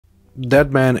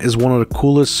Deadman is one of the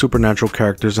coolest supernatural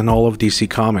characters in all of DC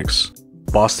Comics.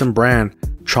 Boston Brand,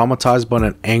 traumatized by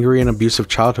an angry and abusive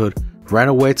childhood, ran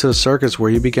away to a circus where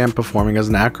he began performing as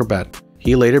an acrobat.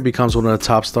 He later becomes one of the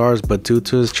top stars, but due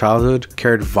to his childhood,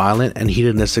 carried violent and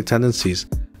hedonistic tendencies.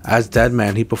 As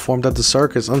Deadman, he performed at the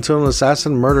circus until an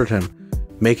assassin murdered him,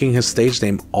 making his stage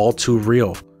name all too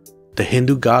real. The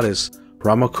Hindu goddess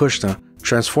Ramakrishna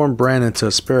transformed Brand into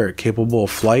a spirit capable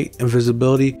of flight,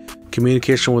 invisibility,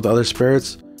 communication with other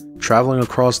spirits, traveling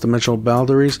across dimensional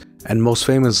boundaries, and most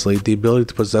famously, the ability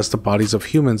to possess the bodies of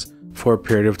humans for a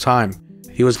period of time.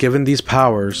 He was given these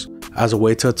powers as a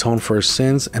way to atone for his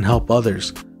sins and help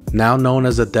others. Now known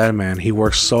as the Deadman, he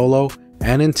works solo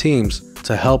and in teams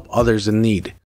to help others in need.